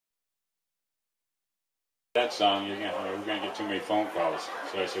That song, we're going to get too many phone calls.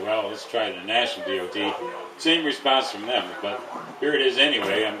 So I said, well, let's try the national DOT. Same response from them, but here it is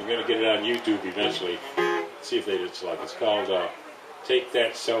anyway. I'm going to get it on YouTube eventually. See if they did select. It's called Take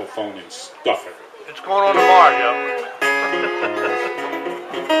That Cell Phone and Stuff It. It's going on tomorrow, Joe.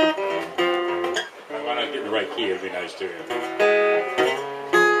 Why not get the right key? It'd be nice too.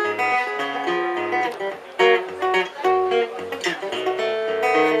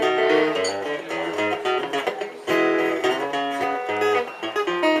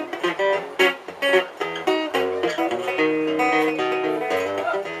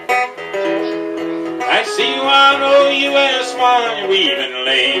 I see you on OUS 1, you're weaving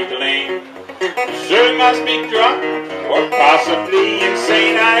lane to lane. Sure must be drunk or possibly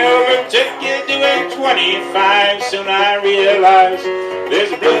insane. I overtook you doing 25. Soon I realized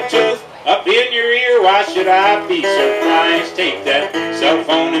there's a Bluetooth up in your ear. Why should I be surprised? Take that cell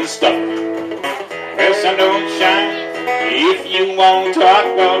phone and stuff it where sun don't shine. If you won't talk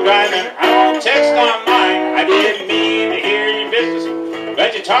while driving, I won't text on mine. I didn't mean to hear your business,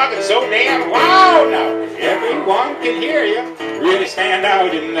 but you're talking so damn loud now. Everyone can hear you. Really stand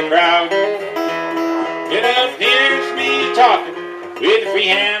out in the crowd. It appears me talking with a free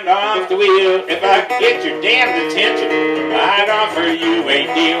hand off the wheel. If I could get your damned attention, I'd offer you a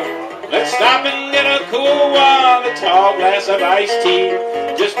deal. Let's stop and get a cool one, a tall glass of iced tea.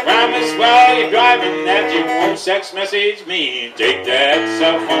 Just promise while you're driving that you won't sex message me. Take that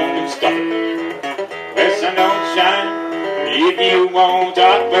cell phone and stuff it where sun don't shine. If you won't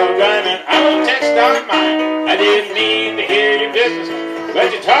talk while driving, I won't text on mine. I didn't mean to hear your business,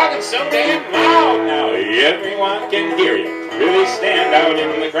 but you're talking so damn loud now. Everyone can hear you. Really stand out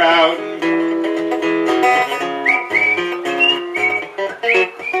in the crowd.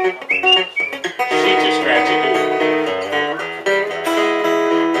 Sheets are scratchy too.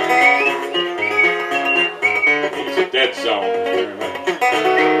 It's a dead zone.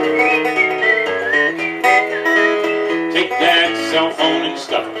 Take that cell phone and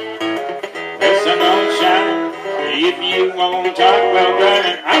stuff it where sun don't shine. If you won't talk while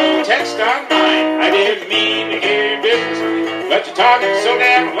driving, I won't text on mine. I didn't mean to hear your business, but you're talking so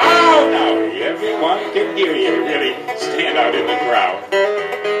damn loud now. Everyone can hear you. Really stand out in the crowd.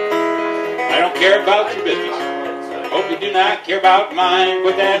 I don't care about your business. Hope you do not care about mine.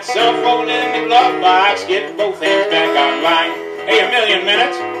 Put that cell phone in the glove box. Get both hands back online. Hey, 1,000,000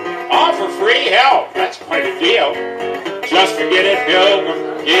 minutes, all for free? Hell, that's quite a deal. Just forget it, Pilgrim.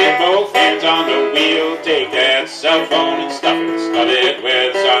 Get both hands on the wheel. Take that cell phone and stuff it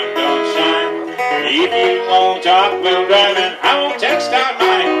where the sun don't shine. If you won't talk while driving, I won't text on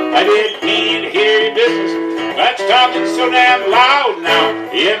mine. I didn't mean to hear your business, but you're talking so damn loud now.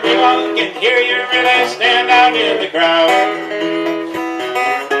 Everyone can hear you. Really stand out in the crowd.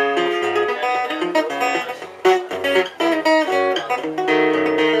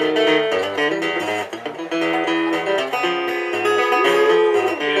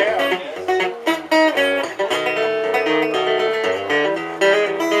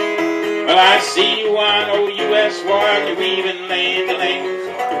 I see you on OUS 1, you're weaving lane to lane.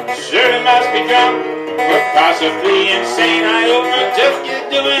 Sure must be drunk, or possibly insane. I overtook you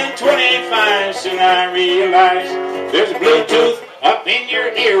doing 25. Soon I realized there's a Bluetooth up in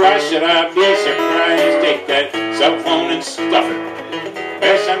your ear. Why should I be surprised? Take that cell phone and stuff it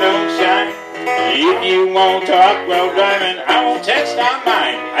where sun don't shine. If you won't talk while driving, I won't text on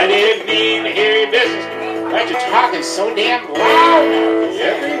mine. I didn't mean to hear your business, but you're talking so damn loud now.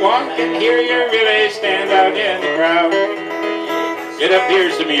 Everyone can hear you. Really stand out in the crowd. It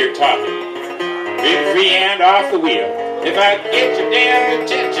appears to me you're talking with a free hand off the wheel. If I get your damn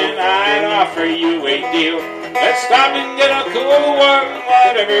attention, I'd offer you a deal. Let's stop and get a cool one,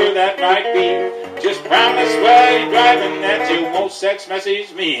 whatever that might be. Just promise while you're driving that you won't sex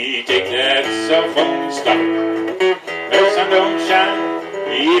message me. Take that cell phone and stuff it where sun don't shine.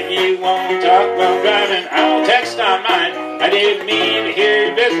 If you won't talk while driving, I won't text on mine. I didn't mean to hear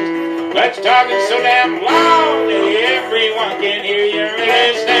your business, but you're talking so damn loud that everyone can hear you.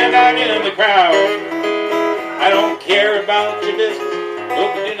 Really stand out in the crowd. I don't care about your business.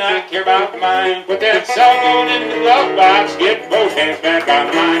 Hope you do not care about mine. Put that cell phone in the glove box. Get both hands back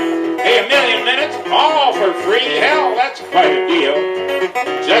on mine. Hey, 1,000,000 minutes, all for free? Hell, that's quite a deal.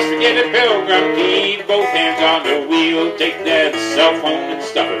 Just forget it, Pilgrim. Keep both hands on the wheel. Take that cell phone and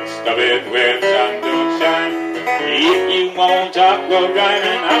stuff it where the sun don't shine. If you won't talk while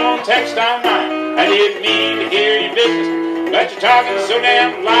driving, I won't text on mine. I didn't mean to hear your business, but you're talking so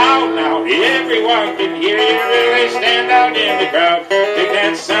damn loud now. Everyone can hear you. Really stand out in the crowd. Take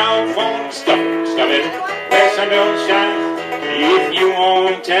that cell phone and stuff it where the sun don't shine. If you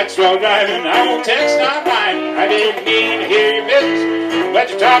won't text while driving, I won't text not mine. I didn't mean to hear your business, but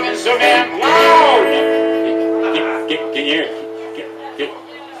you're talking so damn loud. Can you hear?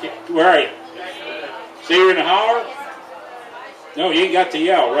 Where are you? See, you're in the holler? No, you ain't got to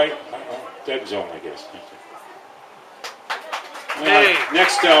yell, right? Dead zone, I guess. Hey.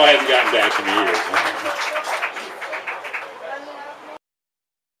 Next, I haven't gotten back in years.